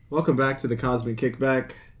Welcome back to the Cosmic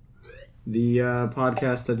Kickback, the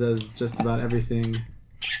podcast that does just about everything.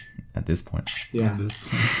 At this point. Yeah.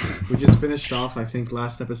 We just finished off, I think,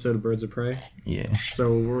 last episode of Birds of Prey. Yeah.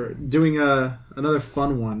 So we're doing another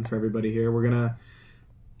fun one for everybody here. We're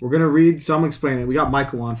gonna read. So I'm explaining. We got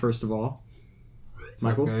Michael on first of all. What's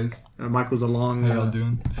Michael, up, guys? Michael's a long How y'all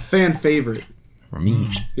doing? fan favorite. For me.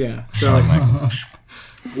 Yeah. I So like Michael.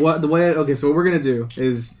 So what we're gonna do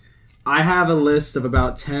is I have a list of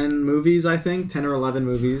about 10 movies, I think 10 or 11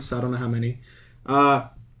 movies. I don't know how many. That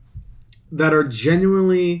are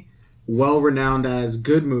genuinely well renowned as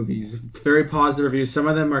good movies, very positive reviews. Some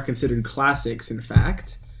of them are considered classics. In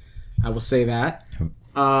fact, I will say that.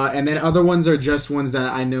 And then other ones are just ones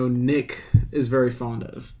that I know Nick is very fond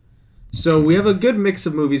of. So we have a good mix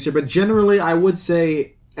of movies here, but generally I would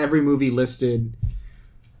say every movie listed,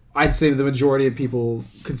 I'd say the majority of people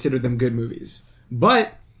consider them good movies.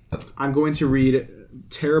 But I'm going to read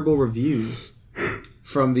terrible reviews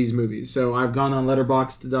from these movies. So I've gone on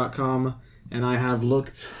letterboxd.com and I have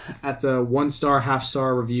looked at the 1-star,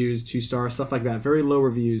 half-star reviews, 2-star, stuff like that. Very low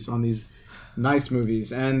reviews on these nice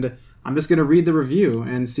movies. And I'm just going to read the review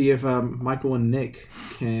and see if Michael and Nick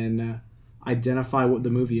can identify what the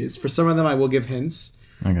movie is. For some of them, I will give hints.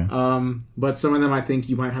 Okay. But some of them, I think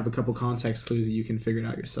you might have a couple context clues that you can figure it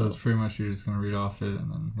out So yourself. it's pretty much you're just gonna read off it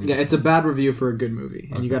and then. Yeah, it's a bad review for a good movie,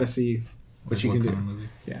 and you got to see what you can do. Kind of movie?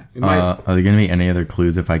 Yeah, Are there going to be any other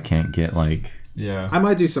clues if I can't get, like... Yeah. I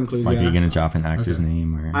might do some clues. Like, yeah. are you going to drop an actor's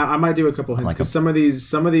name? Or I might do a couple hints Like because some of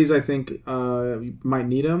these I think you might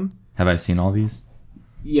need them. have I seen all these?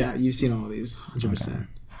 Yeah, you've seen all of these, 100%.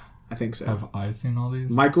 I think so. Have I seen all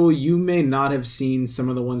these? Michael, you may not have seen some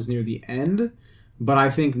of the ones near the end, but I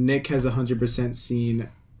think Nick has 100% seen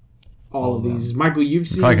all of these. Michael, you've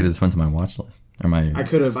seen. Probably could have just went to my watch list. Or my. I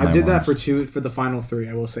could have. I my did that watch. for the final 3.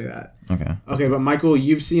 I will say that. Okay. Okay, but Michael,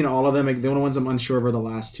 you've seen all of them. The only ones I'm unsure of are the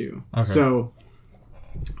last 2. Okay. So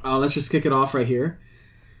let's just kick it off right here.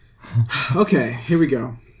 Okay, here we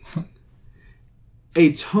go.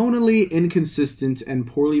 A tonally inconsistent and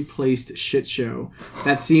poorly placed shit show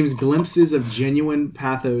that seems glimpses of genuine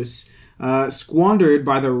pathos, squandered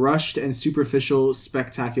by the rushed and superficial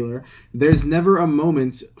spectacular. There's never a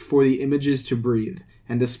moment for the images to breathe,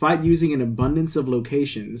 and despite using an abundance of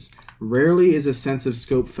locations, rarely is a sense of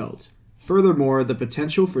scope felt. Furthermore, the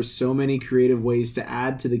potential for so many creative ways to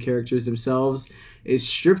add to the characters themselves is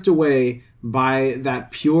stripped away by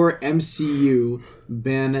that pure MCU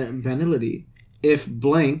banality. If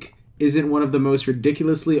Blank isn't one of the most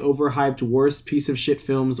ridiculously overhyped worst piece of shit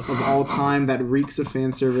films of all time that reeks of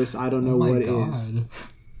fan service, I don't know what is.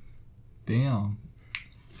 Damn.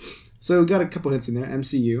 So we got a couple hits in there.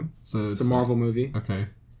 MCU. So It's a Marvel movie. Okay.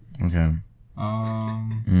 Okay.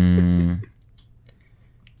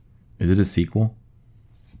 Is it a sequel?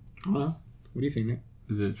 Huh? What do you think, Nick?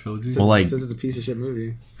 Is it a trilogy? It says, Well, like- it says it's a piece of shit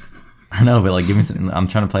movie. I know, but like, give me some... I'm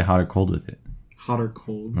trying to play hot or cold with it. Hot or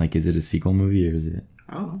cold? Like, is it a sequel movie or is it...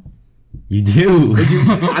 I don't know. You do!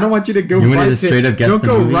 I don't want you to go You want me right to straight up guess Don't the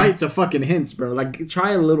go movie? right to fucking hints, bro. Like, try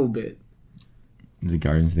a little bit. Is it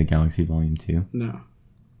Guardians of the Galaxy Volume 2? No.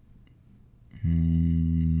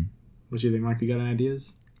 What do you think, Mike? You got any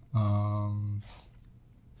ideas? Can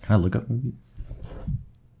I look up movies?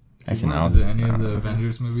 Actually, no. I'll Is just... it any I of don't the know.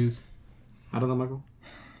 Avengers movies? I don't know, Michael.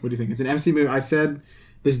 What do you think? It's an MC movie. I said...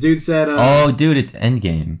 This dude said... Oh, dude, it's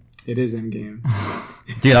Endgame. It is Endgame.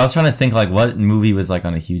 Dude, I was trying to think, like, what movie was, like,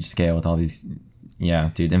 on a huge scale with all these...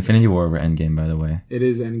 Yeah, dude, Infinity War over Endgame, by the way. It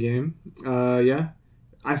is Endgame. Yeah.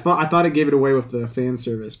 I thought it gave it away with the fan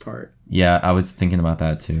service part. Yeah, I was thinking about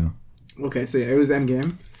that, too. Okay, so yeah, it was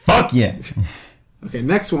Endgame. Fuck yeah! Okay,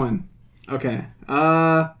 next one. Okay.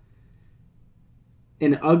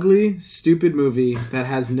 An ugly, stupid movie that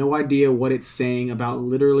has no idea what it's saying about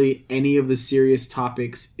literally any of the serious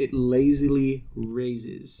topics it lazily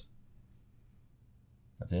raises.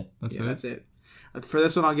 That's it? That's it. For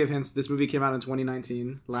this one, I'll give hints. This movie came out in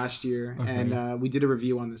 2019, last year, Okay. and we did a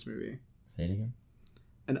review on this movie. Say it again.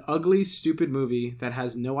 An ugly, stupid movie that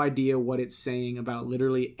has no idea what it's saying about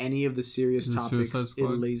literally any of the serious Is it topics Suicide it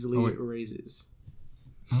Squad? lazily Oh, wait. raises.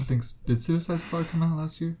 I don't think... Did Suicide Squad come out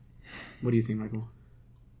last year? What do you think, Michael?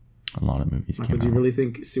 A lot of movies Michael, came do you out. really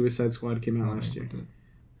think Suicide Squad came out last year? Yeah, The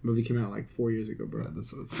movie came out like 4 years ago, bro.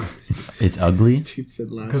 that's what it's... It's ugly? This dude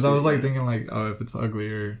said last Because I year. was, like, thinking, like, oh, if it's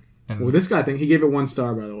uglier... And Well, this guy, he gave it 1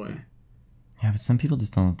 star, by the way. Yeah, but some people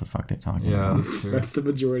just don't know what the fuck they're talking Yeah, about. that's true. That's the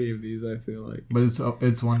majority of these, I feel like. But it's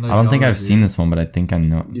one that I don't think y'all I've seen this one, but I think I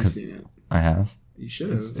know. You've Because seen it. I have. You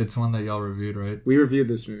should have. It's one that y'all reviewed, right? We reviewed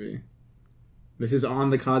this movie. This is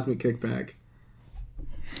on the Cosmic Kickback.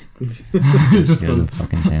 Just Go to the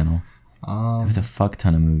fucking channel. There's a fuck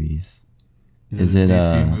ton of movies. Is a it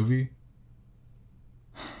DC movie?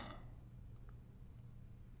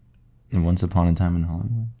 Once Upon a Time in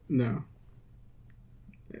Hollywood? No.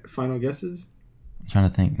 Final guesses? I'm trying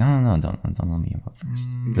to think. No, don't let me give up first.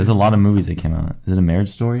 There's a lot of movies that came out. Is it A Marriage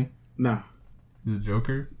Story? No. Is it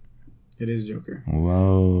Joker? It is Joker.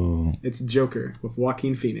 Whoa. It's Joker with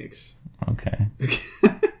Joaquin Phoenix. Okay.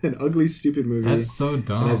 An ugly, stupid movie. That's so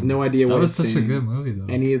dumb. It has no idea that what was it's such saying. a good movie,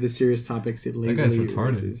 though. Any of the serious topics it That guy's lazily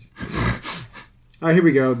retarded. erases. All right, here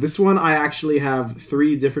we go. This one I actually have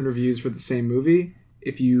 3 different reviews for the same movie.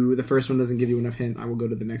 If the first one doesn't give you enough hint, I will go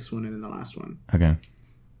to the next one and then the last one. Okay.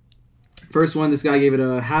 First one, this guy gave it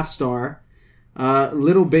a half star.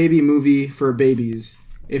 Little baby movie for babies.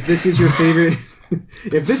 If this is your favorite,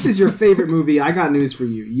 if this is your favorite movie, I got news for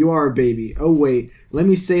you. You are a baby. Oh wait, let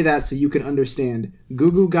me say that so you can understand.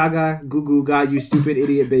 Goo goo gaga, you stupid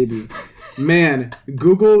idiot baby. Man,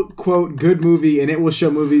 Google quote good movie and it will show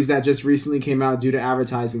movies that just recently came out due to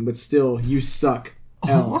advertising, but still, you suck.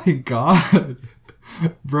 Oh my god.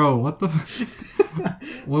 Bro, what the...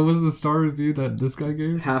 What was the star review that this guy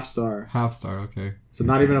gave? Half star. Half star, okay. So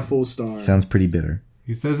not even a full star. Sounds pretty bitter.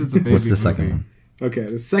 He says it's a baby What's the movie. second one? Okay,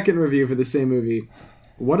 the second review for the same movie.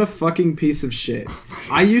 What a fucking piece of shit.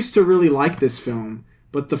 I used to really like this film,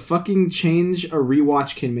 but the fucking change a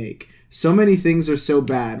rewatch can make. So many things are so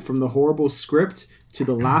bad, from the horrible script to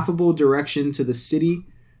the laughable direction to the city...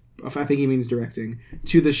 I think he means directing.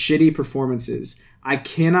 To the shitty performances. I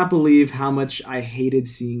cannot believe how much I hated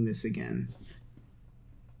seeing this again.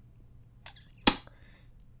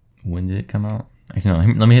 When did it come out? Actually,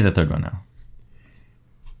 no. Let me hit the third one now.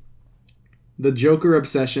 The Joker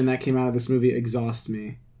obsession that came out of this movie exhausts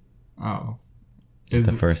me. Oh.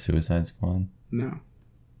 The first Suicide Squad. No.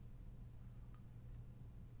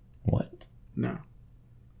 What? No.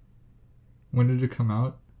 When did it come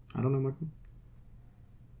out? I don't know, Michael.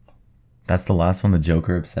 That's the last one, the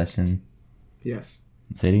Joker obsession. Yes.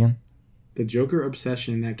 Say it again. The Joker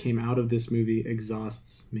obsession that came out of this movie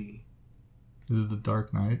exhausts me. Is it The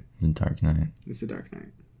Dark Knight? The Dark Knight. It's The Dark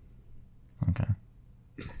Knight. Okay.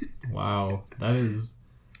 Wow. That is...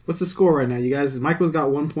 What's the score right now, you guys? Michael's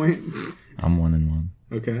got 1 point. I'm 1-1.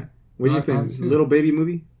 Okay. What do you I think? have two. Little baby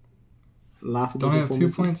movie? Laughable Don't I have 2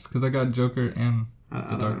 performances? points? Because I got Joker and I The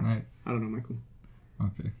don't Dark know. Knight. I don't know, Michael.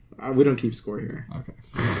 Okay. We don't keep score here. Okay.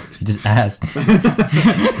 You just asked.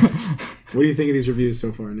 What do you think of these reviews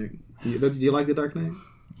so far, Nick? Do you like The Dark Knight?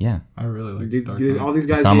 Yeah. I really like The Dark Did Knight. all these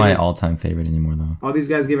guys It's not gave my it, all-time favorite anymore, though. all these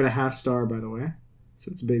guys gave it a half star, by the way.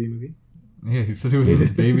 So it's a baby movie. Yeah, he said it was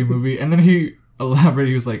a baby movie. And then he elaborated.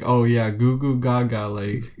 He was like, oh yeah, goo goo gaga.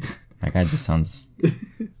 Like... That guy just sounds...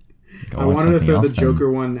 I wanted to throw the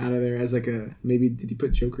Joker one out of there as like a... Maybe, did he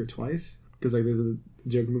put Joker twice? Because like the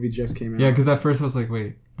Joker movie just came out. Yeah, because at first I was like,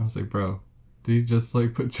 wait. I was like, bro, did he just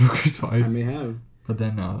like put Joker twice? I may have. But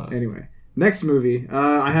then... Anyway. Next movie.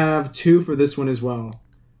 I have 2 for this one as well.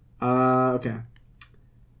 Okay.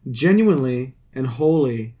 Genuinely and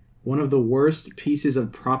wholly one of the worst pieces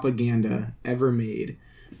of propaganda ever made.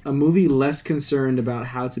 A movie less concerned about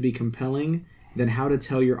how to be compelling than how to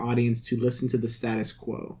tell your audience to listen to the status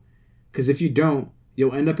quo. Because if you don't,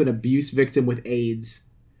 you'll end up an abuse victim with AIDS.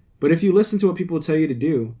 But if you listen to what people tell you to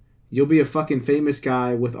do, you'll be a fucking famous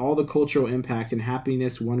guy with all the cultural impact and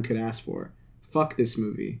happiness one could ask for. Fuck this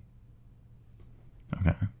movie.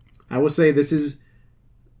 Okay. I will say this is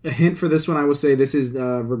a hint for this one. I will say this is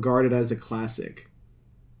regarded as a classic.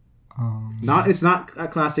 It's not a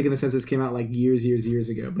classic in the sense this came out like years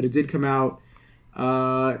ago, but it did come out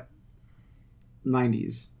 90s.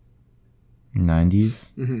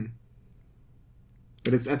 90s? Mm-hmm.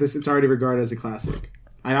 But it's already regarded as a classic.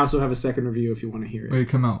 I also have a second review if you want to hear it. Wait, it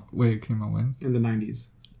came out when? In the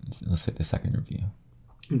 90s. Let's take the second review.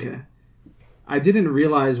 Okay. I didn't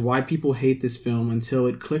realize why people hate this film until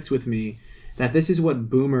it clicked with me that this is what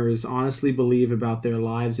boomers honestly believe about their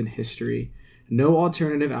lives and history. No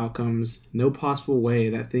alternative outcomes, no possible way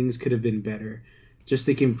that things could have been better. Just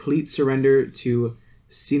a complete surrender to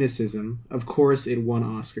cynicism. Of course, it won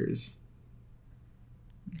Oscars.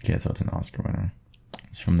 Okay, so it's an Oscar winner.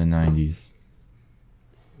 It's from the 90s.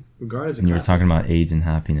 Regarded as a And you were classic. talking about AIDS and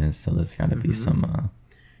happiness, so there's got to be some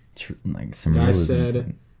some Guy realism to said,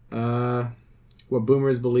 it. what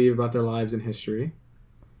boomers believe about their lives and history.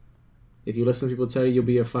 If you listen to people tell you, you'll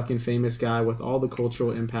be a fucking famous guy with all the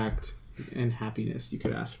cultural impact and happiness you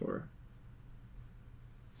could ask for.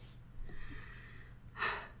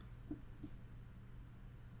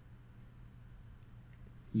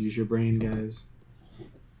 Use your brain, guys.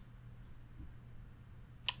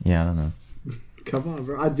 Yeah, I don't know. Come on,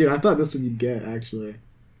 bro. Dude, I thought this one you'd get, actually.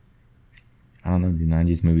 I don't know, dude.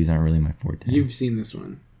 90s movies aren't really my forte. You've seen this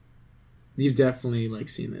one. You've definitely like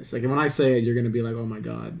seen this. Like when I say it, you're gonna be like, "Oh my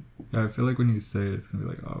god!" Yeah, I feel like when you say it, it's gonna be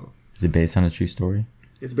like, oh. Is it based on a true story?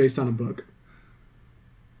 It's based on a book.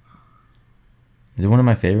 Is it one of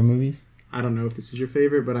my favorite movies? I don't know if this is your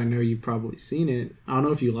favorite, but I know you've probably seen it. I don't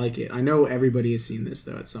know if you like it. I know everybody has seen this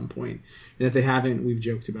though at some point, and if they haven't, we've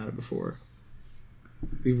joked about it before.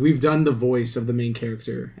 We've done the voice of the main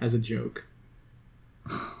character as a joke,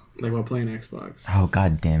 like while playing Xbox. Oh,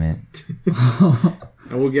 god damn it.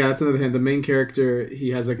 And well, yeah, that's another hint. The main character, he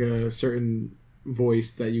has like a certain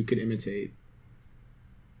voice that you could imitate.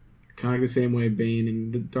 Kind of like the same way Bane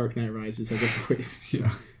in The Dark Knight Rises has a voice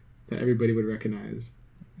Yeah. that everybody would recognize.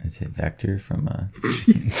 Is it Vector from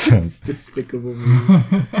It's despicable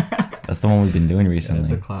movie. That's the one we've been doing Yeah, recently.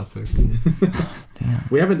 it's a classic. Damn.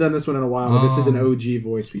 We haven't done this one in a while, but this is an OG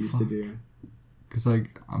voice we used to do. Because,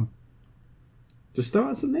 like, I'm... Just throw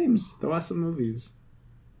out some names. Throw out some movies.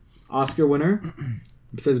 Oscar winner.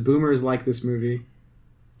 It says boomers like this movie.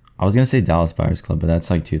 I was gonna say Dallas Buyers Club, but that's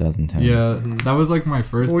like 2010. Yeah, that was, like, my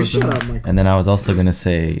first, Boy, but shut then... up, Michael. And then I was also gonna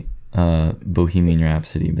say Bohemian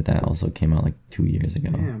Rhapsody, but that also came out like 2 years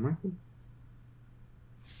ago. Damn, Michael.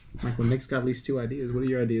 Michael, Nick's got at least 2 ideas. What are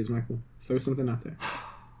your ideas, Michael? Throw something out there.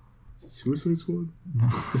 Is it Suicide Squad?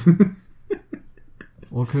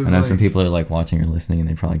 Well, because, I know like... some people are like watching or listening, and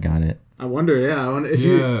they probably got it. I wonder, yeah. I wonder if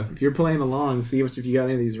Yeah. you're playing along, see if you got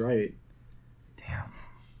any of these right. Damn.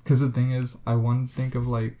 Because the thing is, I want to think of,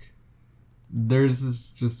 like... There's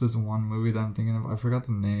this one movie that I'm thinking of. I forgot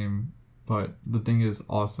the name. But the thing is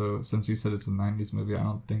also, since you said it's a 90s movie, I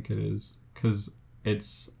don't think it is. Because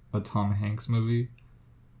it's a Tom Hanks movie.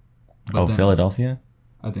 But then- Philadelphia?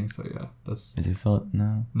 I think so, yeah. That's... Is it Phil?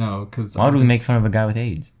 No. No, because... Why would we make fun of a guy with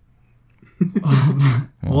AIDS?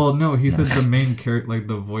 Well, no, he said the main character, like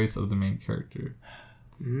the voice of the main character.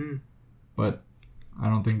 Mm. But I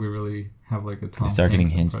don't think we really have like a Tom We start getting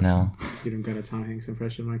Hanks hints impression. now. You don't got a Tom Hanks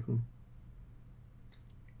impression, Michael?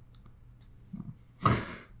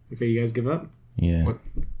 Okay, you guys give up? Yeah. What?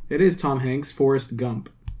 It is Tom Hanks, Forrest Gump.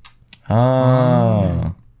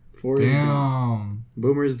 Oh. Forrest Gump. Damn.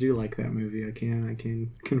 Boomers do like that movie. I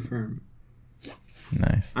can confirm.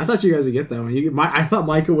 Nice. I thought you guys would get that one. I thought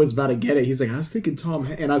Michael was about to get it. He's like, I was thinking Tom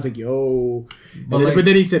Hanks. And I was like, yo. But But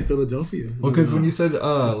then he said Philadelphia. Well, because when you said,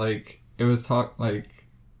 like, it was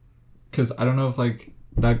because I don't know if, like,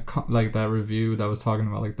 that review that was talking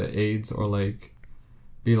about, like, the AIDS or, like,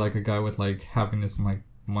 be, like, a guy with, like, happiness and, like,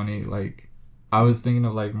 money, like, I was thinking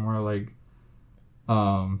of, like, more, like,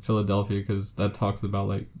 Philadelphia, because that talks about,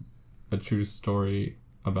 like, a true story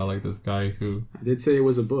about, like, this guy who... I did say it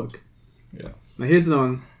was a book. Yeah. Now here's the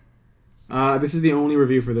one. This is the only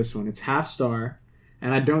review for this one. It's half star.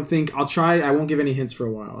 And I don't think... I won't give any hints for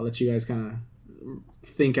a while. I'll let you guys kind of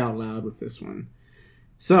think out loud with this one.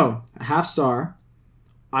 So, a half star.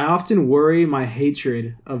 I often worry my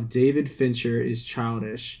hatred of David Fincher is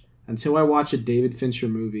childish until I watch a David Fincher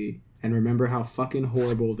movie and remember how fucking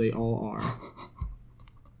horrible they all are.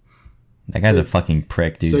 That guy's a fucking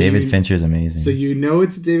prick, dude. so David you- Fincher's amazing. So you know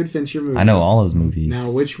it's a David Fincher movie. I know all his movies.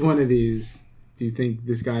 Now, which one of these do you think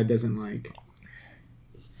this guy doesn't like?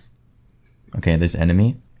 Okay, there's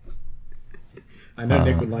Enemy. I know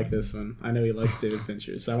Nick would like this one. I know he likes David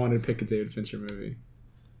Fincher, so I wanted to pick a David Fincher movie.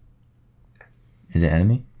 Is it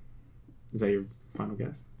Enemy? Is that your final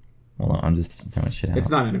guess? Hold on, I'm just throwing shit out. It's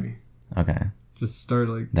not Enemy. Okay. Just start,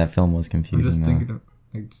 like... That film was I'm confusing. just though. thinking of...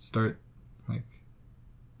 Like, start... Like...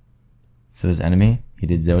 So there's Enemy. He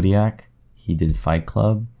did Zodiac. He did Fight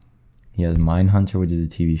Club. He has Mindhunter, which is a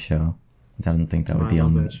TV show. Which I don't think that would be I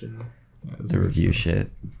love on that shit. Yeah, it's the very review true.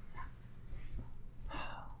 shit.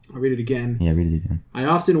 I'll read it again. Yeah, read it again. I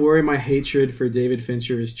often worry my hatred for David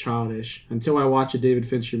Fincher is childish until I watch a David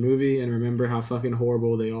Fincher movie and remember how fucking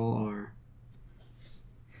horrible they all are.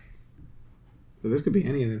 So this could be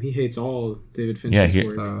any of them. He hates all David Fincher's he-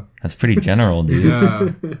 work. So, That's pretty general, dude. yeah.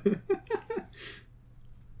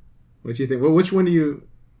 What do you think? Well, which one do you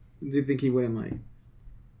think he wouldn't like?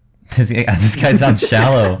 This guy sounds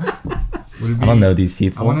shallow. Would it be, I don't know these I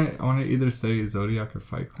people. want to either say Zodiac or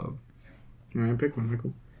Fight Club. All right, pick one,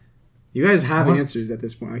 Michael. You guys have I want- answers at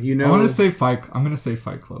this point. Like, you know. I want to say Fight... I'm going to say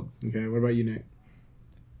Fight Club. Okay, what about you, Nick?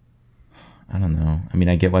 I don't know. I mean,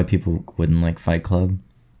 I get why people wouldn't like Fight Club,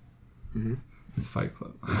 It's Fight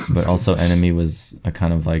Club. but also Enemy was a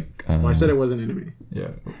kind of like. Well, I said it wasn't Enemy. Yeah.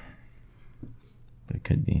 But it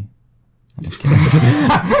could be.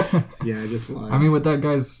 Yeah, I just lied. I mean, with that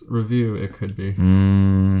guy's review, it could be. I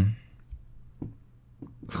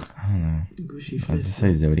don't know. Gushy Let's fist. just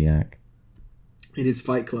say Zodiac. It is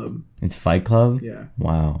Fight Club. It's Fight Club? Yeah.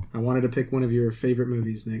 Wow. I wanted to pick one of your favorite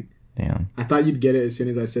movies, Nick. Damn. I thought you'd get it as soon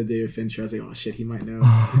as I said David Fincher. I was like, oh shit, he might know.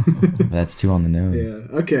 That's 2 on the nose.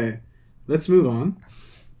 Yeah. Okay. Let's move on.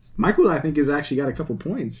 Michael, I think, has actually got a couple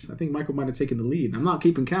points. I think Michael might have taken the lead. I'm not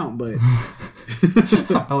keeping count, but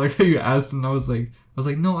I like how you asked, and I was like,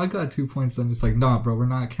 no, I got 2 points. Then it's like, nah, bro, we're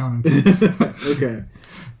not counting. Okay.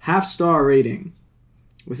 Half star rating.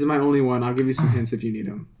 This is my only one. I'll give you some hints if you need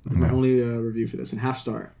them. That's my only review for this. And half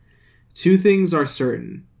star. 2 things are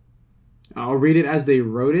certain. I'll read it as they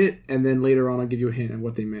wrote it, and then later on I'll give you a hint of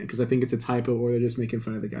what they meant, because I think it's a typo or they're just making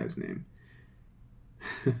fun of the guy's name.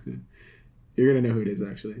 You're going to know who it is,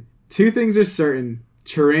 actually. 2 things are certain.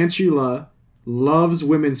 Tarantula loves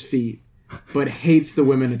women's feet, but hates the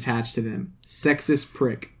women attached to them. Sexist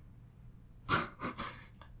prick.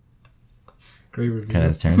 Great review. Okay,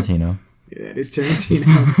 that's Tarantino. Yeah, it is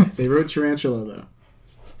Tarantino. They wrote Tarantula, though.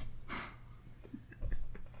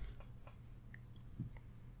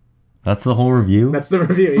 That's the whole review? That's the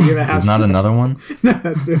review. You give a half There's not star. another one? No,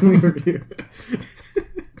 that's the only review.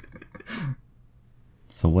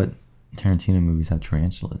 So what Tarantino movies have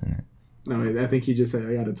tarantulas in it? No, I think he just said,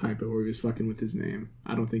 I got a typo where he was fucking with his name.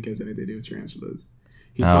 I don't think it has anything to do with tarantulas.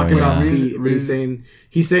 He's Oh, talking yeah. about feet, but he's saying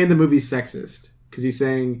the movie's sexist. Because he's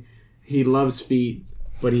saying he loves feet,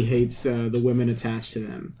 but he hates the women attached to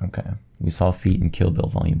them. Okay. We saw Feet in Kill Bill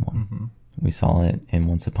Volume 1. Mm-hmm. We saw it in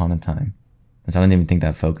Once Upon a Time. So I don't even think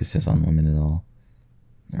that focuses on women at all.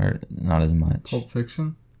 Or not as much. Pulp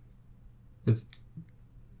Fiction? That's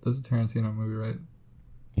a Tarantino movie, right?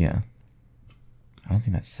 Yeah. I don't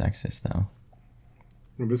think that's sexist, though.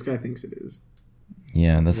 Well, this guy thinks it is.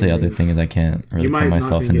 Yeah, that's the Maybe other it is. thing is I can't really You might put not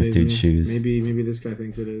myself think in it this is. dude's shoes. Maybe this guy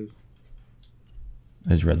thinks it is.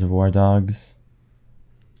 There's Reservoir Dogs.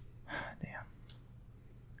 Damn.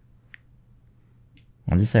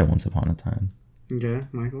 I'll just say Once Upon a Time. Okay,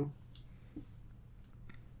 Michael?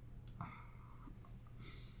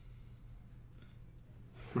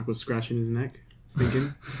 Michael's scratching his neck,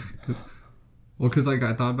 thinking. Well, because like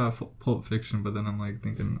I thought about Pulp Fiction, but then I'm like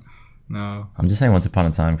thinking, no, I'm just saying Once Upon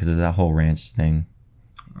a Time because there's that whole ranch thing.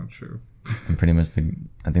 not true. And pretty much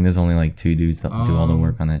I think there's only like 2 dudes that do all the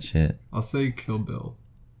work on that shit. I'll say Kill Bill.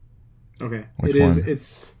 Okay, Which it is. one?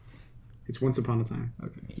 It's Once Upon a Time.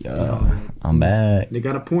 Okay. Yeah, I'm back. They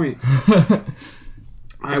got a point.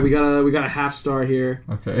 All right, we got a half star here.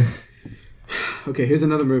 Okay. Okay, here's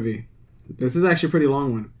another movie. This is actually a pretty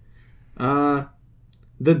long one.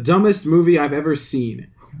 The dumbest movie I've ever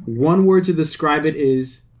seen. One word to describe it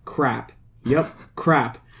is crap. Yep,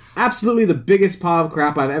 crap. Absolutely the biggest pile of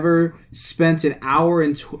crap I've ever spent an hour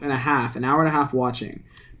and a half watching.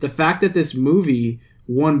 The fact that this movie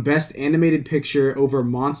won Best Animated Picture over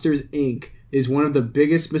Monsters, Inc. is one of the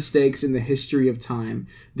biggest mistakes in the history of time.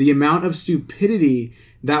 The amount of stupidity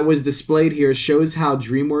that was displayed here shows how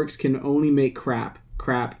DreamWorks can only make crap.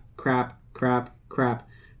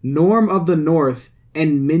 Norm of the North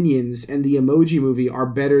and Minions and the Emoji Movie are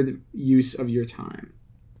better use of your time.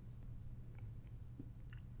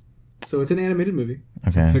 So it's an animated movie.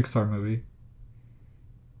 Okay. Pixar movie.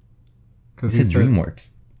 It's a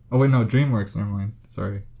DreamWorks. Oh wait, no, DreamWorks. Never mind.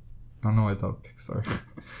 Sorry. I don't know why I thought Pixar.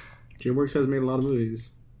 DreamWorks has made a lot of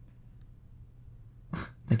movies.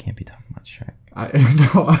 They can't be talking about Shrek. I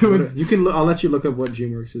would. You can. I'll let you look up what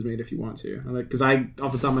DreamWorks has made if you want to. Because off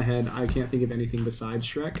the top of my head, I can't think of anything besides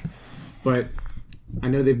Shrek. But I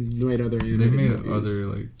know they've made other animated They've made movies. other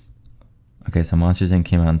like. Okay, so Monsters Inc.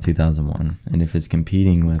 came out in 2001, and if it's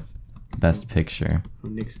competing with Best Picture, Oh,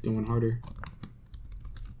 Nick's going harder.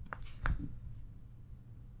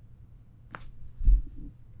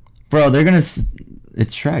 bro, they're gonna.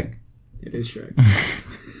 It's Shrek. It is Shrek.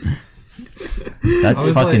 That's I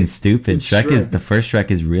was fucking like, stupid. it's Shrek is Shrek. the first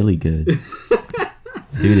Shrek is really good.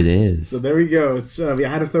 Dude, it is. So there we go. It's, I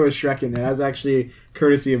had to throw a Shrek in there. That's actually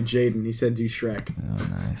courtesy of Jaden. He said do Shrek.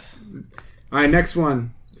 Oh, nice. All right, next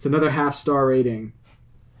one. It's another half-star rating.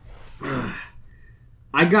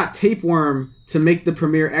 I got tapeworm to make the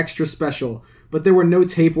premiere extra special, but there were no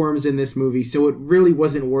tapeworms in this movie, so it really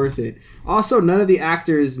wasn't worth it. Also, none of the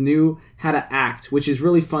actors knew how to act, which is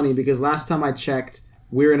really funny because last time I checked,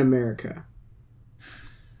 we're in America.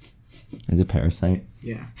 Is it Parasite?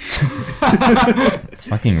 Yeah. It's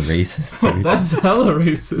fucking racist, dude. That's hella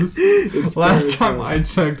racist. It's Last time Parasite.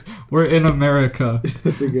 I checked, we're in America.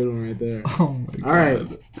 That's a good one right there. Oh my god.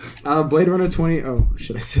 All right. Blade Runner 20... Oh,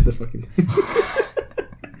 should I say the fucking thing?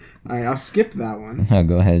 All right, I'll skip that one. No,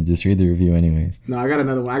 go ahead. Just read the review anyways. No, I got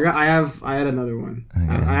another one. I had another one. Okay.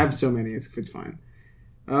 I have so many. It's fine.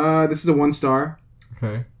 This is a 1 star,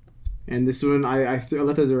 Okay. and this one I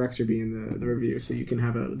let the director be in the review, so you can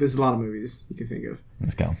have there's a lot of movies you can think of.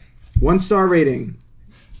 Let's go. 1 star rating.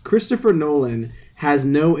 Christopher Nolan has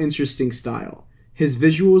no interesting style. His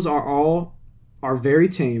visuals are very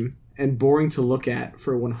tame and boring to look at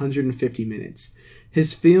for 150 minutes.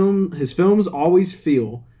 His films always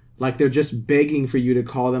feel like they're just begging for you to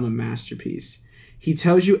call them a masterpiece. He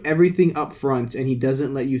tells you everything up front, and he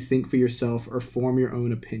doesn't let you think for yourself or form your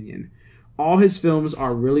own opinion. All his films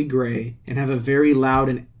are really gray and have a very loud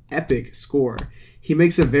and epic score. He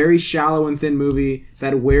makes a very shallow and thin movie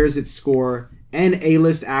that wears its score and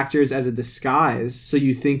A-list actors as a disguise so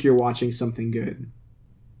you think you're watching something good.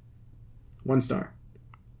 1 star.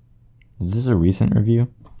 Is this a recent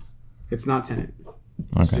review? It's not Tenet.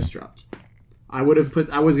 It's Okay. just dropped. I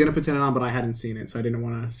was gonna put Tenet on, but I hadn't seen it, so I didn't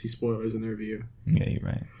want to see spoilers in the review. Yeah, you're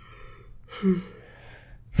right.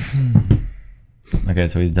 Okay,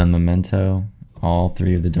 so he's done Memento, all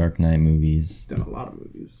 3 of the Dark Knight He's movies, done a lot of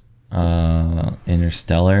movies.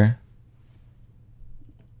 Interstellar.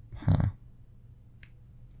 Huh.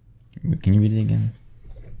 Can you read it again?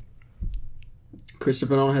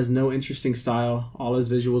 Christopher Nolan has no interesting style. All his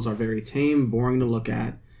visuals are very tame, boring to look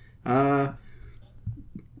at.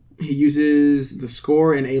 He uses the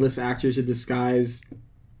score and A-list actors to disguise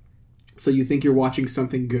so you think you're watching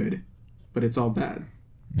something good, but it's all bad.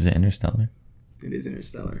 Is it Interstellar? It is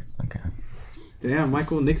Interstellar. Okay. Damn,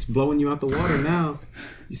 Michael, Nick's blowing you out the water now.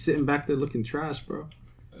 You sitting back there looking trash, bro.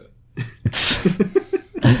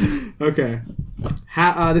 Okay.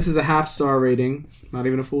 This is a half-star rating, not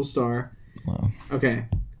even a full star. Wow. Okay.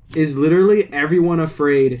 Is literally everyone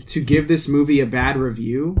afraid to give this movie a bad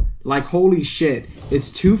review? Like, holy shit.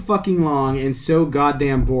 It's too fucking long and so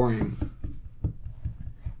goddamn boring.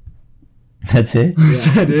 That's it?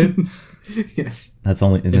 Is that it? Yes. That's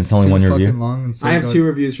only It's only too one fucking review? long and so I have good. 2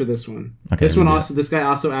 reviews for this one. Okay, This one read it. also, this guy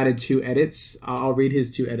also added 2 edits. I'll read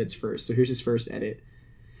his 2 edits first. So here's his first edit.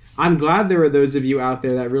 I'm glad there are those of you out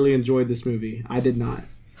there that really enjoyed this movie. I did not.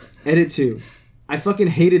 Edit 2. I fucking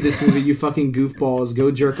hated this movie, you fucking goofballs.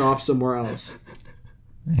 Go jerk off somewhere else.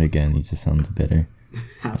 Again, he just sounds bitter.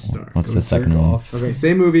 Half star. What's Go the second jerk one? off. Okay,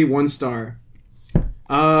 same movie, 1 star.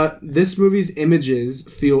 This movie's images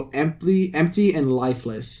feel empty and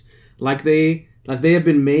lifeless, like they have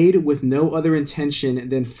been made with no other intention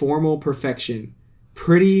than formal perfection.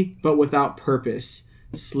 Pretty but without purpose.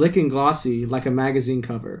 Slick and glossy like a magazine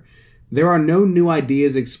cover. There are no new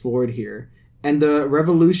ideas explored here, and the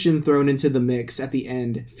revolution thrown into the mix at the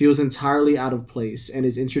end feels entirely out of place and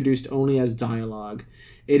is introduced only as dialogue.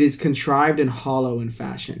 It is contrived and hollow in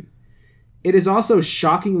fashion. It is also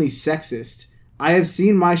shockingly sexist. I have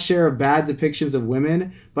seen my share of bad depictions of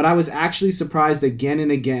women, but I was actually surprised again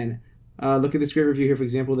and again. Look at this great review here, for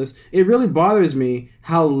example, this. It really bothers me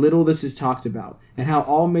how little this is talked about, and how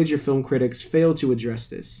all major film critics fail to address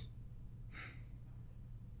this.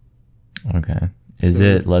 Okay. Is So,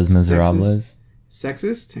 it Les Miserables?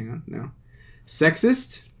 Sexist? Hang on, no.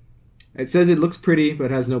 Sexist? It says it looks pretty,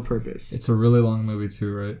 but has no purpose. It's a really long movie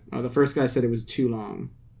too, right? The first guy said it was too long.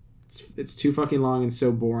 It's too fucking long and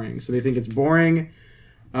so boring. So they think it's boring.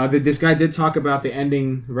 This guy did talk about the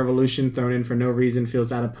ending, revolution thrown in for no reason,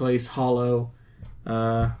 feels out of place, hollow.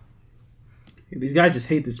 These guys just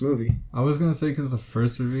hate this movie. I was gonna say because the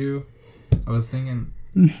first review, I was thinking,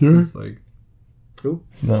 it's like Who?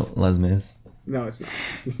 No, Les Mis. No, it's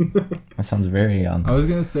not. That sounds very I was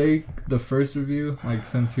gonna say the first review, like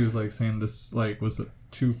since he was like saying this like was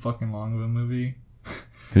too fucking long of a movie.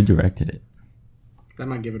 Who directed it? That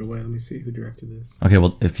might give it away. Let me see who directed this. Okay,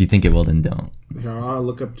 well, if you think it will, then don't. Here, I'll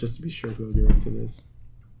look up just to be sure who directed this.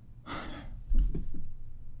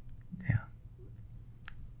 Yeah.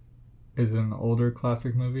 Is it an older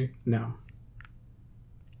classic movie? No.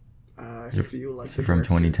 I feel like Is the it from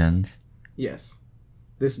director- 2010s? Yes.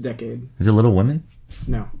 This decade. Is it Little Women?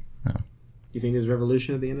 No. No. You think there's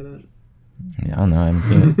revolution at the end of that? Yeah, I don't know. I haven't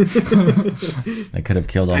seen it. They could have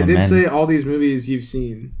killed all I the did men. say all these movies you've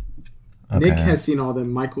seen. Okay. Nick has seen all of them.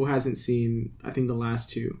 Michael hasn't seen, I think, the last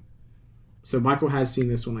 2. So Michael has seen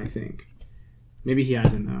this one, I think. Maybe he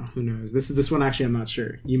hasn't, though. Who knows? This one, actually, I'm not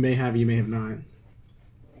sure. You may have not.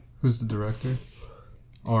 Who's the director?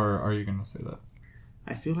 Or are you gonna say that?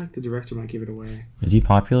 I feel like the director might give it away. Is he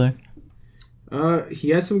popular?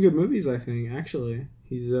 He has some good movies, I think, actually.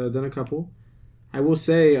 He's done a couple. I will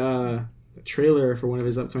say, the trailer for one of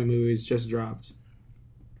his upcoming movies just dropped.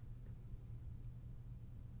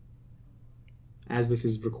 As this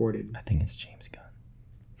is recorded. I think it's James Gunn.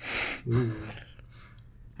 Ooh.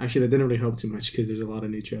 Actually, that didn't really help too much because there's a lot of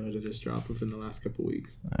new trailers that just dropped within the last couple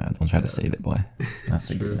weeks. Don't try to save it, boy. I'll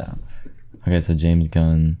figure true. it out. Okay, so James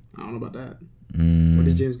Gunn. I don't know about that. Mm, What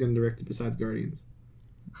has James Gunn directed besides Guardians?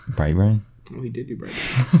 Brightburn? Oh, he did do Bright.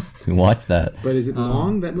 We watched that. But is it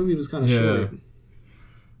long? That movie was kind of Yeah. short.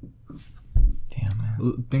 Damn.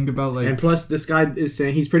 Think about like And plus, this guy is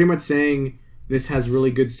saying he's pretty much saying this has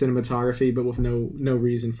really good cinematography, but with no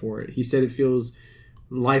reason for it. He said it feels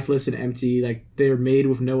lifeless and empty, like they're made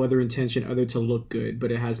with no other intention other to look good,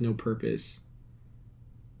 but it has no purpose.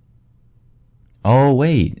 Oh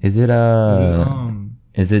wait, is it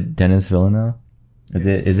Denis Villeneuve?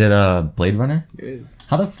 Is it Blade Runner? It is.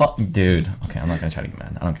 How the fuck, dude? Okay, I'm not gonna try to get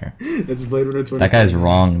mad. I don't care. That's Blade Runner 20. That guy's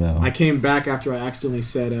wrong though. I came back after I accidentally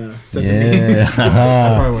said the name. Yeah.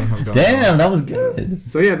 I probably wouldn't have gone. Damn, that was good.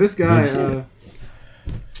 So yeah, this guy.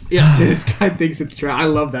 This guy thinks it's trash. I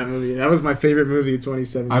love that movie. That was my favorite movie of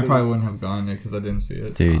 2017. I probably wouldn't have gone yet because I didn't see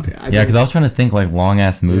it. Dude, Oh, yeah, because I was trying to think like long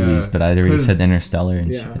ass movies, Yeah, but I already said 'cause- Interstellar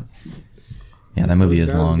and Yeah. shit. Yeah, that movie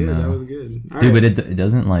is long good. though. That was good. All Dude, right. but it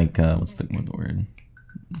doesn't like what's the word?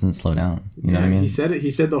 It doesn't slow down. You know what I mean? He said it.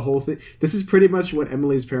 He said the whole thing. This is pretty much what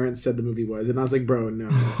Emily's parents said the movie was, and I was like, "Bro, no."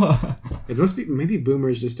 It must be maybe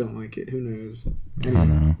boomers just don't like it. Who knows? I don't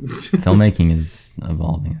know. Filmmaking is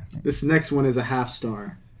evolving. I think. This next one is a half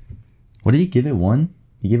star. What did you give it? 1?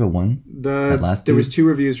 You gave it 1? That last There dude? was 2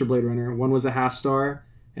 reviews for Blade Runner. One was a half star,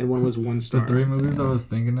 and one was 1 star. The 3 movies I was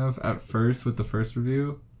thinking of at first with the first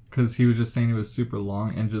review, because he was just saying it was super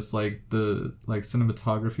long and just like the like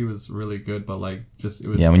cinematography was really good, but like just it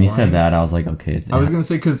was. Yeah, when you boring. said that, I was like, okay. I was gonna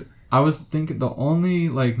say because I was thinking the only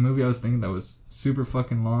like movie I was thinking that was super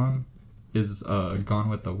fucking long is Gone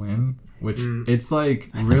with the Wind, which it's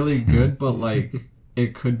like really so. good, but like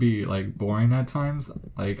it could be like boring at times,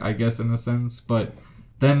 like I guess in a sense. But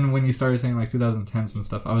then when you started saying like 2010s and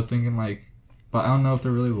stuff, I was thinking like, but I don't know if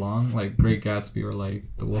they're really long, like Great Gatsby or like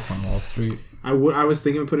The Wolf on Wall Street. I was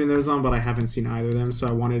thinking of putting those on, but I haven't seen either of them, so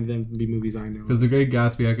I wanted them to be movies I know. Because The Great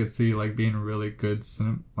Gatsby, I could see like being a really good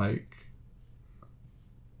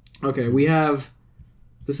Okay, we have.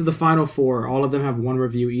 This is the final 4. All of them have 1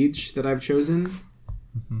 review each that I've chosen.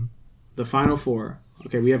 Mm-hmm. The final 4.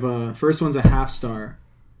 Okay, we have first one's a half star,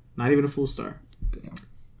 not even a full star. Damn.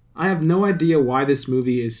 I have no idea why this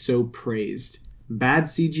movie is so praised. Bad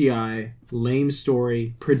CGI, lame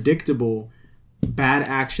story, predictable, bad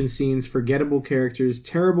action scenes, forgettable characters,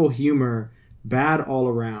 terrible humor, bad all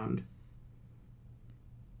around.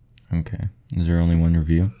 Okay. Is there only 1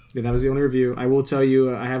 review? Yeah, that was the only review. I will tell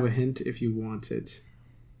you, I have a hint if you want it.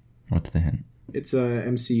 What's the hint? It's a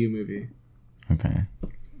MCU movie. Okay.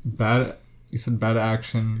 Bad. You said bad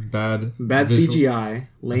action, bad visual- CGI,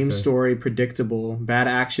 lame Okay. story, predictable, bad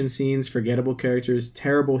action scenes, forgettable characters,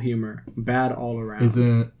 terrible humor, bad all around. Is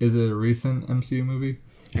it a recent MCU movie?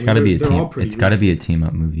 It's I mean, got to be a they're all team. pretty It's got to recent. be a team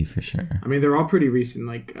up movie for sure. I mean, they're all pretty recent.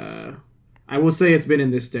 Like, I will say it's been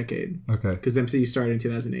in this decade Okay. because MCU started in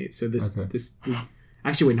 2008. So Okay.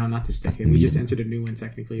 actually, wait, no, not this decade. We just entered a new one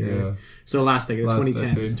technically, right? Yeah. So last decade, the Last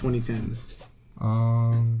 2010s, decade.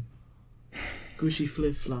 2010s. Gucci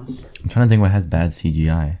flip floss. I'm trying to think what has bad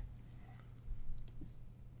CGI.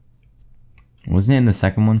 Wasn't it in the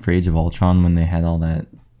second one for Age of Ultron when they had all that?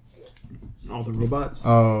 All the robots.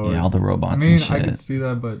 Oh. Yeah, all the I robots mean, and shit. I could see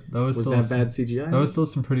that, but that was, was still that bad CGI? That was still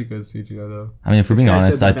some pretty good CGI though. I mean, if we're This being guy said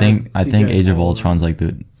honest, that I think CGI is Age of all Ultron's like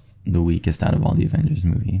the weakest out of all the Avengers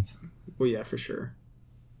movies. Well, yeah, for sure.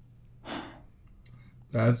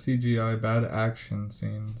 Bad CGI, bad action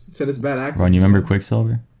scenes. It said it's bad acting. Ron, you remember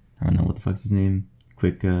Quicksilver? I don't know what the fuck's his name.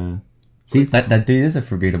 See, that dude is a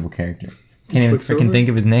forgettable character. Can't even Quicksilver? freaking think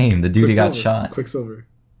of his name. The dude who got Quicksilver. shot. Quicksilver.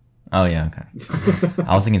 Oh yeah, okay.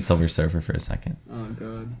 I was thinking Silver Surfer for a second. Oh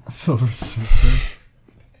god. Silver Surfer.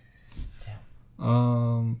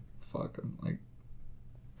 Fuck. I'm like.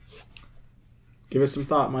 Give us some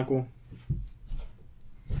thought, Michael.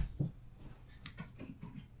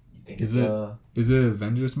 Is it an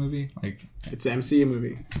Avengers movie? Like, It's an MCU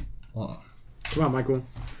movie. well, Come on, Michael.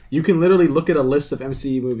 You can literally look at a list of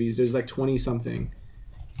MCU movies. There's like 20 something.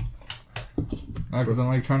 because I'm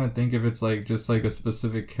like trying to think if it's like just like a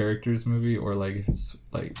specific character's movie or like if it's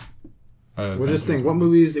like. Well, just think, what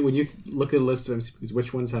movies, when you look at a list of MCU movies,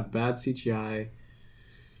 which ones have bad CGI,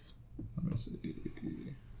 Let me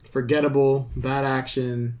see. forgettable, bad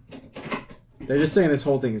action? They're just saying this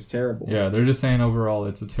whole thing is terrible. Yeah, they're just saying overall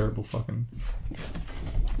it's a terrible fucking.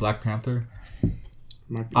 Black Panther.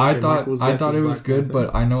 I thought Michael's guess is it was Black good, Panther.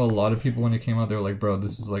 but I know a lot of people when it came out they were like, "Bro,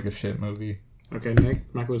 this is like a shit movie." Okay,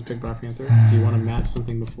 Nick, Michael was picked Black Panther. Do you want to match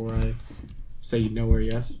something before I say you know or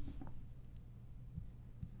yes?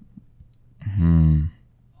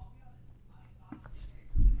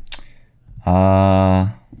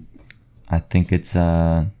 I think it's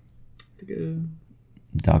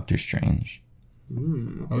Doctor Strange.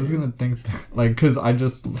 I was gonna think like because I'm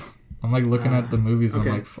like looking at the movies and okay.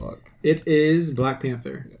 I'm like, fuck. It is Black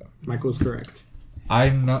Panther. Michael's correct.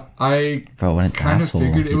 I Bro, what an kind of asshole.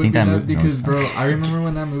 figured it You would think be that that movie- no, because, it's bro, fine. I remember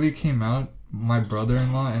when that movie came out, my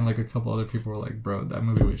brother-in-law and like a couple other people were like, bro, that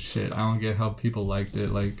movie was shit. I don't get how people liked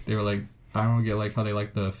it. Like, they were like, I don't get like how they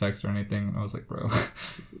liked the effects or anything. And I was like, bro,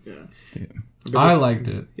 Yeah. Dude. I liked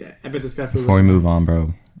it. Yeah, I bet this guy feels Before we like... move on,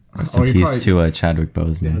 bro. Rest Oh, in he peace probably- to Chadwick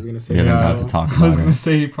Boseman. Yeah, I was gonna say, we haven't yeah. got to talk I was about gonna it.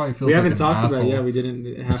 say he probably feels We like haven't an talked about it. asshole. Yeah, we didn't.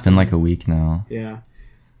 It's been like a week now. Yeah.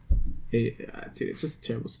 Dude, it's just a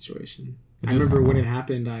terrible situation. It I just- remember when it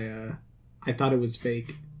happened, I thought it was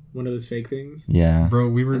fake. One of those fake things. Yeah. Bro,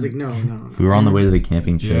 we I were was like, no. We were on the way to the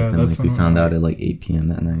camping trip, Yeah, and that's like we when found we- out at like 8 p.m.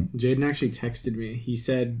 that night. Jaden actually texted me. He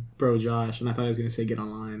said, "Bro, Josh," and I thought he was gonna say, "Get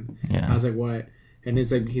online." I Yeah. was like, "What?" And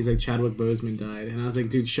he's like, Chadwick Boseman died, and I was like,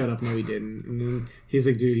 "Dude, shut up! No, he didn't." And then he's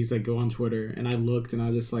like, "Dude," he's like, "Go on Twitter," and I looked, and I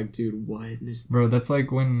was just like, "Dude, what?" And it's bro, that's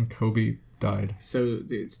like when Kobe died. so,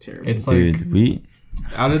 dude, it's terrible. It's Dude, like we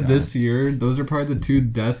out of this year, those are probably the two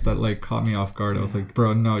deaths that like caught me off guard. I was like,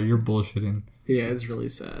 bro, no, you're bullshitting. yeah, it's really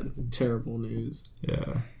sad. Terrible news.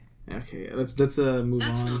 Yeah. Okay, let's move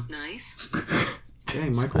That's on. not nice.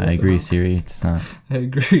 Dang, Michael. I what the agree, hell? Siri. It's not. I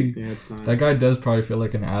agree. Yeah, it's not. That guy does probably feel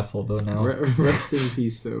like an asshole though now. Rest in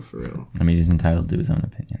peace, though, for real. I mean, he's entitled to his own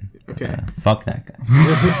opinion. Okay. Fuck that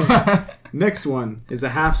guy. Next one is a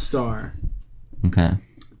half star. Okay.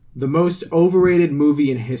 The most overrated movie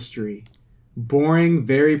in history. Boring,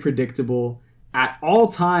 very predictable. At all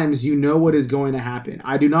times, you know what is going to happen.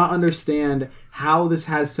 I do not understand how this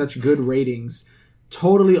has such good ratings.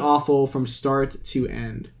 Totally awful from start to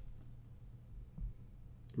end.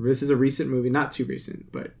 This is a recent movie. Not too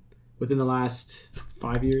recent, but within the last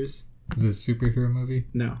 5 years. Is it a superhero movie?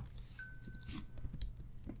 No.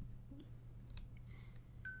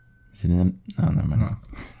 Is it in? Oh, never mind. No.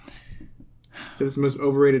 So it's the most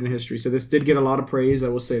overrated in history. So this did get a lot of praise. I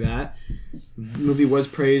will say that. The movie was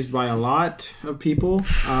praised by a lot of people.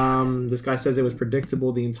 This guy says it was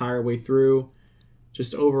predictable the entire way through.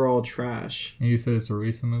 Just overall trash. And you said it's a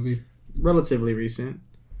recent movie? Relatively recent.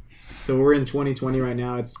 So we're in 2020 right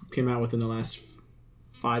now. It's came out within the last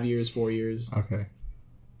 5 years, 4 years. Okay.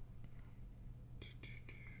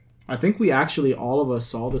 I think we actually, all of us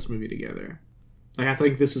saw this movie together. Like, I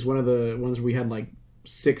think this is one of the ones we had like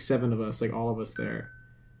 6, 7 of us, like all of us there.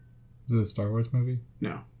 Is it a Star Wars movie?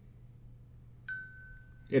 No.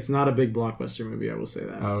 It's not a big blockbuster movie, I will say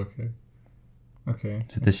that. Oh, okay. Okay.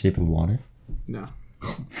 Is it The Shape of Water? No.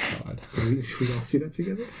 God. Did we all see that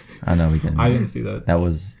together? I know we didn't. I didn't see that. That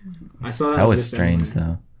was I saw that. that with was this strange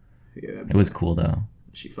family. though. Yeah, It was cool though.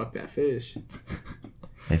 she fucked that fish.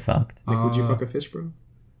 They fucked. Like, would you fuck a fish, bro?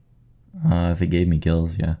 If it gave me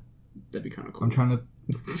gills, yeah. That'd be kind of cool. I'm trying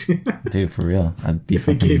to. Dude, for real. I'd be If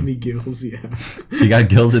it fucking. gave me gills, yeah. She got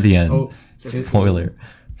gills at the end. Oh, Spoiler.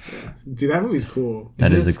 Dude, that movie's cool.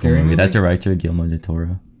 That it is a a cool scary movie. movie? That director, Guillermo del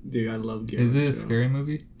Toro. Dude, I love Guillermo. is it a del Toro. scary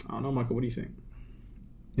movie? I don't know, Michael. What do you think?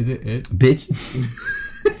 Is it it? Bitch,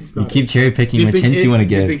 It's you not. keep cherry Do picking you which think hints it, you want to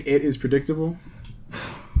do you give. think it is predictable?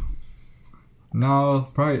 No,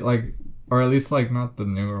 probably like, or at least like not the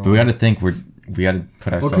newer one. But we got to think. We got to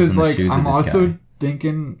put Well, ourselves because in the like shoes I'm of this also guy.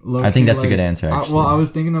 thinking. Low-key, I think that's a like, good answer, actually. well, I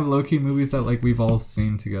was thinking of low-key movies that like we've all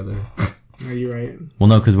seen together. Are you right? Well,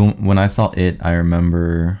 no, because when I saw it, I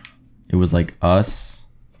remember it was like us.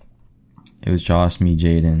 It was Josh, me,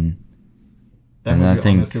 Jaden. That And movie I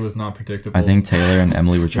think- honestly was not predictable. I think Taylor and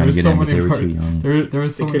Emily were trying to There get was in, so but they many were too parts- young. There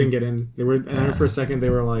was They so couldn't many. get in. They were. And for a second, they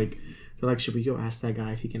were like, "They're like, should we go ask that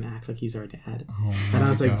guy if he can act like he's our dad?" Oh And I my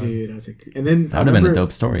was like, God. "Dude," I was like, and then That would have been a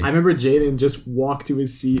dope story. I remember Jaden just walked to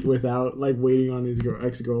his seat without like waiting on his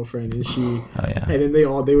ex-girlfriend, and she. Oh yeah. And then they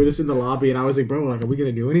were just in the lobby, and I was like, "Bro, like, are we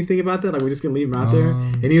gonna do anything about that? Like, we're just gonna leave him out there?"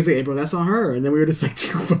 And he was like, "Hey, bro, that's on her." And then we were just like,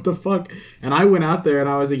 "Dude, what the fuck?" And I went out there, and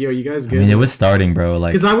I was like, "Yo, you guys I good?" mean, it was starting, bro.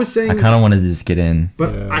 Like, Because I was saying, I kind of wanted to just get in.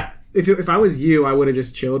 but Yeah. if I was you, I would have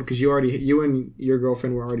just chilled because you and your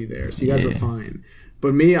girlfriend were already there, so you guys were Yeah. fine.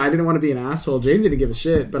 But me, I didn't want to be an asshole. Jaden didn't give a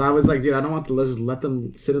shit, but I was like, dude, I don't want to just let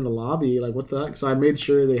them sit in the lobby. Like, what the heck? So I made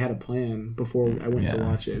sure they had a plan before I went to Yeah.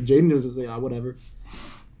 watch it. Jaden was just like, whatever.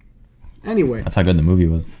 Anyway, That's how good the movie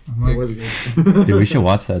was. I'm it like, was good. Dude, we should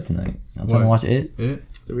watch that tonight. I'm trying to What? watch it. it.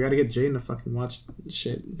 So we got to get Jaden to fucking watch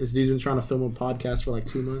shit. This dude's been trying to film a podcast for like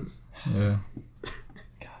 2 months. Yeah.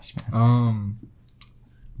 Gosh, man.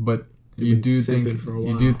 But You've you been do simping think for a you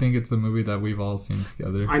while. do think it's a movie that we've all seen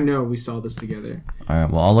together. I know we saw this together. All right.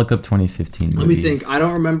 Well, I'll look up 2015 movies. Let me think. I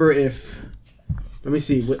don't remember if. Let me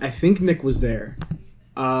see. I think Nick was there.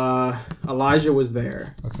 Elijah was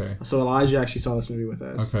there. Okay. So Elijah actually saw this movie with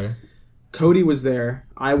us. Okay. Cody was there.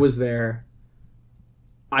 I was there.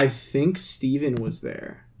 I think Steven was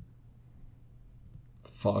there.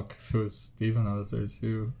 Fuck. If it was Steven, I was there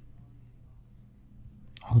too.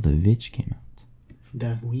 Oh, The Witch came out.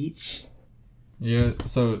 The Witch. Yeah.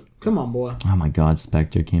 So Come on, boy. Oh my God,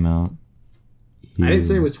 Spectre came out. I didn't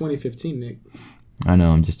say it Ew. was 2015, Nick. I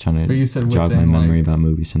know. I'm just trying But you said to jog my within, memory like- about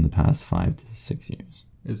movies from the past 5 to 6 years.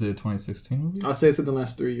 is it a 2016 movie? I'll say it's within the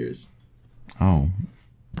last 3 years. Oh,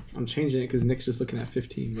 I'm changing it because Nick's just looking at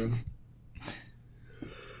 15, bro.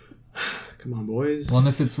 Come on, boys. Well, and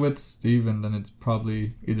if it's with Steven, then it's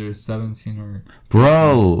probably either 17 or.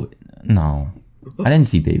 bro, no, I didn't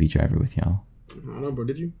see Baby Driver with y'all. I don't know, bro.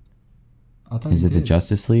 Did you? I thought Is you it the did.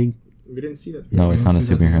 Justice League? We didn't see that. No, we it's didn't not a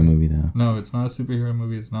see that superhero together. movie though. No, it's not a superhero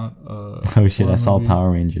movie. It's not. Oh shit! I horror saw movie.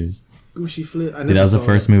 Power Rangers. Gucci Flip. Dude, that was the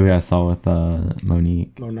first movie I saw with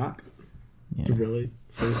Monique. Monarch. Yeah. Really?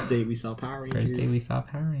 First date we saw Power Rangers. First day we saw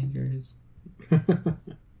Power Rangers.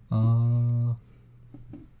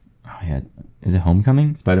 Oh yeah, is it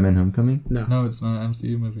Homecoming? Spider-Man Homecoming? No. No, it's not an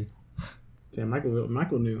MCU movie. Damn,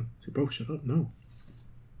 Michael knew. He said, bro, shut up. No.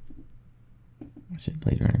 Shit,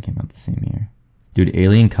 Blade Runner came out the same year. Dude,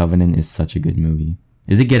 Alien Covenant is such a good movie.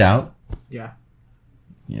 Is it Get Out? Yeah.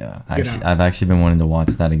 Yeah, Get actually, Out. I've actually been wanting to watch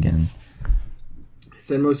that again.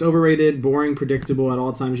 Said most overrated, boring, predictable. At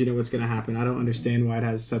all times, you know what's going to happen. I don't understand why it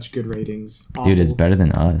has such good ratings. Dude, it's Awful better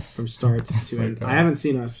than Us. from start to Oh my end. God. I haven't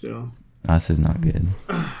seen Us still. Us is not good.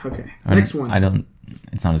 Okay. I Next don't- one. I don't.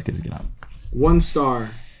 It's not as good as Get Out. 1 star.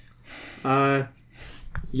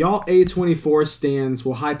 Y'all A24 stands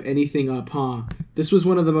will hype anything up, huh? This was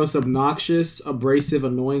one of the most obnoxious, abrasive,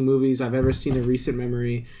 annoying movies I've ever seen in recent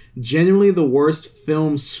memory. Genuinely the worst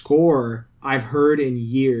film score I've heard in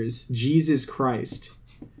years. Jesus Christ.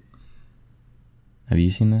 Have you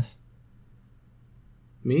seen this?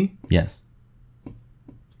 Me? Yes.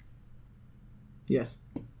 Yes.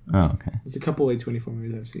 Oh, okay. There's a couple A24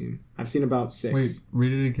 movies I've seen. I've seen about 6. Wait,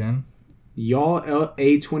 read it again. Y'all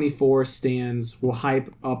A24 stands will hype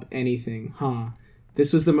up anything, huh?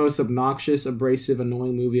 This was the most obnoxious, abrasive,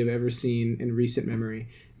 annoying movie I've ever seen in recent memory.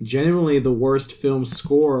 Genuinely the worst film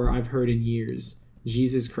score I've heard in years.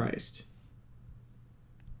 Jesus Christ.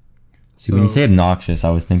 See, when you So- say obnoxious, I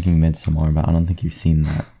was thinking Midsommar, but I don't think you've seen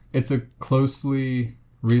that. It's a closely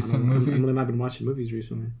recent I'm movie. really not been watching movies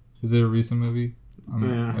recently. Is it a recent movie?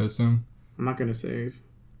 Yeah. I assume. I'm not gonna say.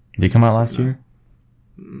 Did it come out last No. year?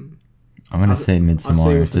 I'm gonna say I'll say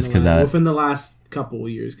Midsommar within just the because that. within the last couple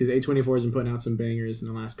years, because A24 has been putting out some bangers in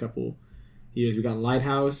the last couple years. We got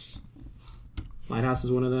Lighthouse. Lighthouse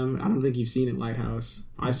is one of them. I don't think you've seen it, Lighthouse.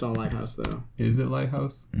 I saw Lighthouse though. Is it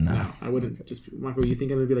Lighthouse? No. No, I wouldn't. Just Michael, you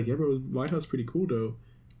think I'm gonna be like, yeah, bro, Lighthouse pretty cool though.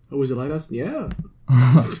 Oh, was it Lighthouse? Yeah.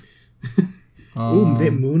 Ooh,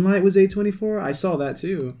 that Moonlight was A24. I saw that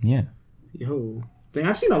too. Yeah. Yo, dang,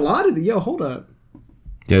 I've seen a lot of the. Yo, hold up,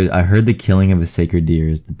 Dude, I heard The Killing of a Sacred Deer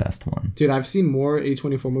is the best one. dude. I've seen more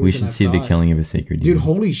A24 movies. We than should I see The thought. Killing of a Sacred Deer. Dude,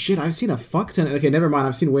 holy shit! I've seen a fuck ton. Okay, never mind.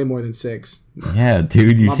 I've seen way more than 6. Yeah,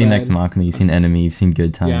 dude, you've My seen bad. Ex Machina, you've I've seen seen- Enemy, you've seen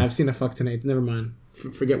Good Time. Yeah, I've seen a fuck ton. Never mind.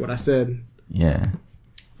 Forget what I said. Yeah.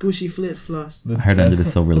 Gucci flip floss. The I heard Under the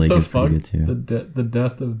Silver What Lake the is pretty fuck? good too. The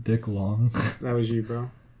death of Dick Long. That was you, bro.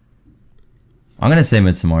 I'm gonna say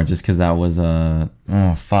Midsommar just because that was oh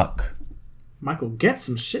fuck, Michael, get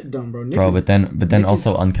some shit done, bro. Nick bro. is, But then Nick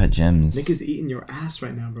also is- Uncut Gems. Nick is eating your ass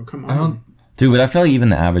right now, bro. Come on. I don't. Dude, but I feel like even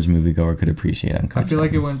the average moviegoer could appreciate Uncut I feel like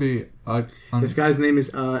it Gems. wouldn't be. This guy's name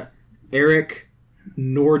is Eric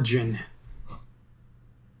Nordgen.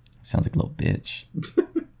 Sounds like a little bitch.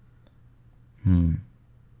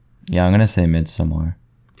 Yeah, I'm gonna say Midsommar.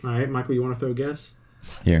 All right, Michael, you want to throw a guess?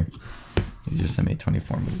 Here, these are some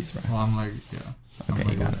A24 movies, bro. Well, I'm like, yeah. Okay, I'm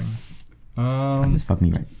you got it. looking. Just fuck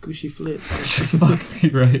me right, Gucci flip. Fuck me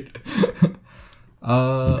right.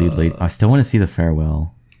 dude. Late. I still want to see The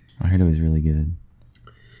Farewell. I heard it was really good.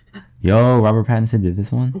 Yo, Robert Pattinson did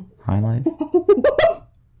this one. Highlight.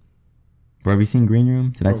 Bro, have you seen Green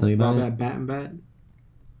Room? Did I tell you about it? that bat and bat?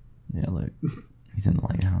 Yeah, look. He's in the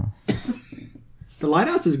lighthouse. The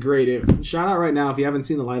Lighthouse is great. Shout out right now if you haven't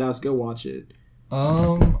seen The Lighthouse, go watch it.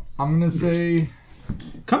 I'm gonna say.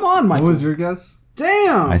 Come on, What Michael. was your guess?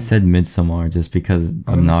 Damn. I said Midsommar just because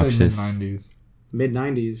I'm obnoxious. gonna say mid-90s. Mid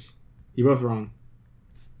 90s. You both wrong.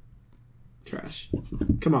 Trash.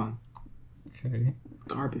 Come on. Okay.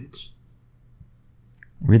 Garbage.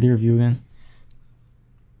 Read the review again.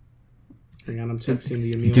 Hang on, I'm texting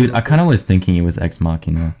the Emil. Dude, I kind of was thinking it was Ex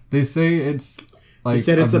Machina. They say it's like. He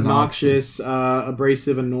said it's obnoxious,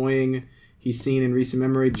 abrasive, annoying. He's seen in recent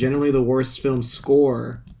memory. Generally the worst film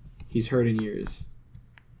score he's heard in years.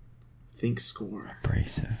 Think score.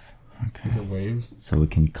 Abrasive. Okay. Is it waves? So it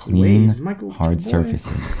can clean Waves, Michael. hard Boy.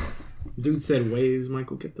 surfaces. Dude said waves.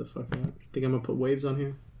 Michael, get the fuck out. Think I'm gonna put waves on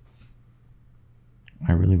here?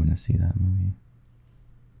 I really want to see that movie.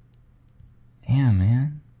 Damn,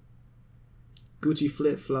 man. Gucci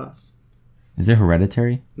flip flops. Is it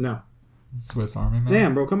Hereditary? No. Swiss Army Man.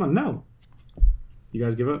 Damn, bro, come on, no. You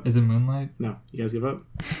guys give up? Is it Moonlight? No. You guys give up?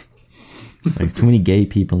 There's too many gay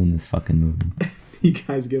people in this fucking movie. You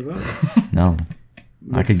guys give up? No.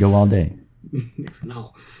 I could go all day.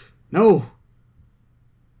 No. No!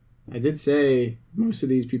 I did say most of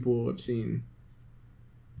these people have seen.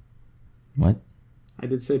 What? I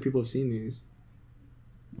did say people have seen these.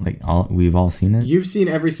 Like, we've all seen it? You've seen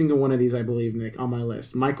every single one of these, I believe, Nick, on my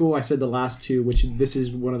list. Michael, I said the last two, which this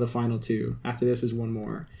is one of the final two. After this is one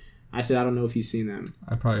more. I said I don't know if he's seen them.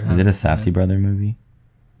 I probably have. Is it a Safdie brother movie?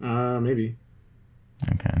 Maybe.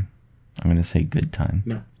 Okay. I'm going to say Good Time.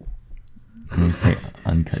 No. I'm going to say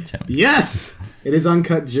Uncut Gems. Yes! It is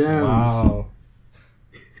Uncut Gems. Wow.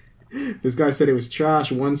 This guy said it was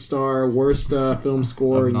trash, 1 star, worst film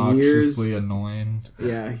score in years. Obnoxiously annoying.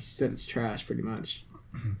 Yeah, he said it's trash, pretty much.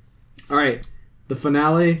 All right, the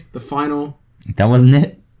finale, the final. That wasn't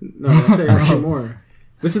it? No, I said actually more.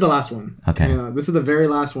 This is the last one. Okay. This is the very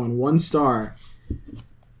last one. 1 star.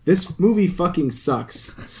 This movie fucking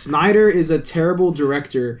sucks. Snyder is a terrible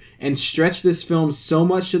director and stretched this film so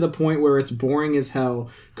much to the point where it's boring as hell.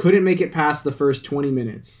 Couldn't make it past the first 20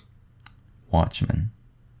 minutes. Watchmen.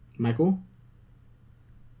 Michael?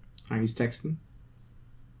 He's texting.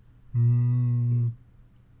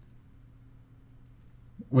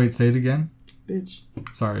 Wait, say it again? Bitch.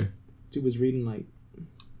 Sorry. Dude was reading, like,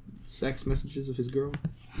 sex messages of his girl.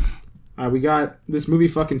 We got... This movie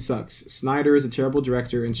fucking sucks. Snyder is a terrible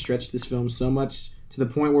director and stretched this film so much to the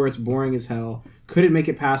point where it's boring as hell. Couldn't make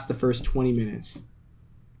it past the first 20 minutes.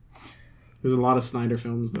 There's a lot of Snyder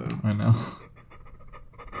films, though. I know.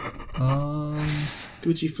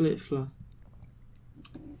 Gucci flip flop.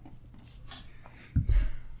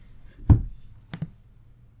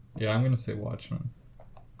 Yeah, I'm gonna say Watchmen.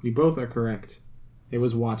 We both are correct. It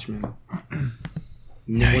was Watchmen.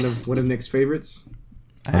 Nice. One of Nick's favorites.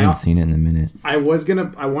 I haven't seen it in a minute. I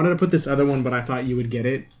wanted to put this other one, but I thought you would get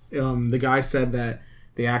it. The guy said that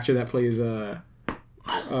the actor that plays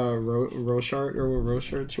Rorschach or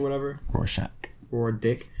whatever. Rorschach. Or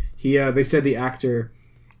Dick. They said the actor,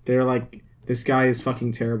 they're like, this guy is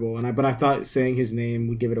fucking terrible. But I thought saying his name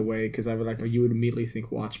would give it away because I would you would immediately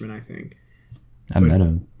think Watchmen, I think. I met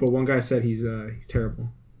him. But one guy said he's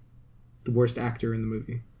terrible. The worst actor in the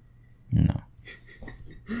movie. No.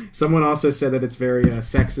 Someone also said that it's very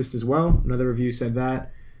sexist as well. Another review said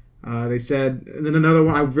that. They said, and then another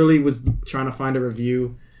one, I really was trying to find a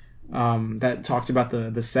review that talked about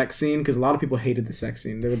the sex scene because a lot of people hated the sex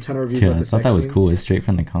scene. There were a ton of reviews about the sex scene. I thought that was cool. It's straight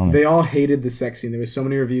from the comic. They all hated the sex scene. There were so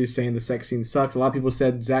many reviews saying the sex scene sucked. A lot of people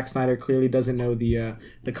said Zack Snyder clearly doesn't know the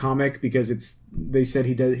comic because they said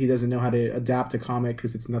he doesn't know how to adapt a comic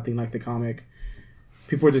because it's nothing like the comic.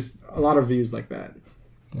 People were just a lot of reviews like that.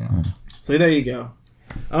 Yeah. So there you go.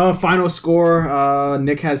 Final score.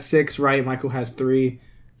 Nick has 6 right. Michael has 3.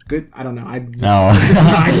 Good. I don't know. I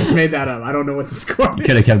just made that up. I don't know what the score is. You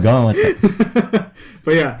could have kept going with it.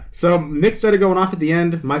 But yeah, so Nick started going off at the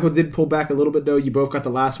end. Michael did pull back a little bit, though. You both got the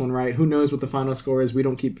last one right. Who knows what the final score is? We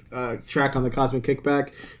don't keep track on the Cosmic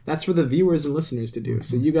Kickback. That's for the viewers and listeners to do.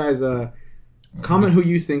 So you guys comment who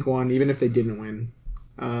you think won, even if they didn't win.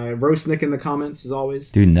 Roast Nick in the comments, as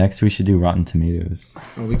always. Dude, next we should do Rotten Tomatoes.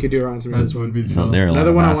 Oh, we could do Rotten Tomatoes. That would be No, there are a lot Another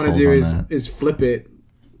of one I want to do assholes on is Flip It,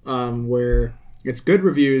 where it's good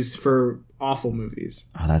reviews for awful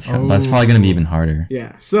movies. Oh, that's probably going to be even harder.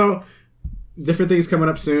 Yeah. So, different things coming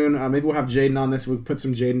up soon. Maybe we'll have Jaden on this. We'll put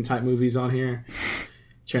some Jaden-type movies on here.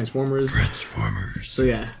 Transformers. So,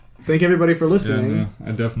 yeah. Thank everybody for listening. Yeah,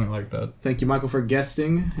 I definitely like that. Thank you, Michael, for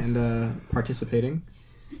guesting and participating.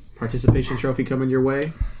 Participation trophy coming your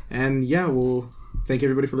way. And, yeah, we'll thank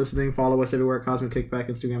everybody for listening. Follow us everywhere at Cosmic Kickback,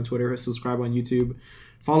 Instagram, Twitter. Subscribe on YouTube.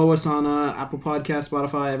 Follow us on Apple Podcasts,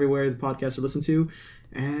 Spotify, everywhere the podcasts are listened to.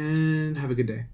 And have a good day.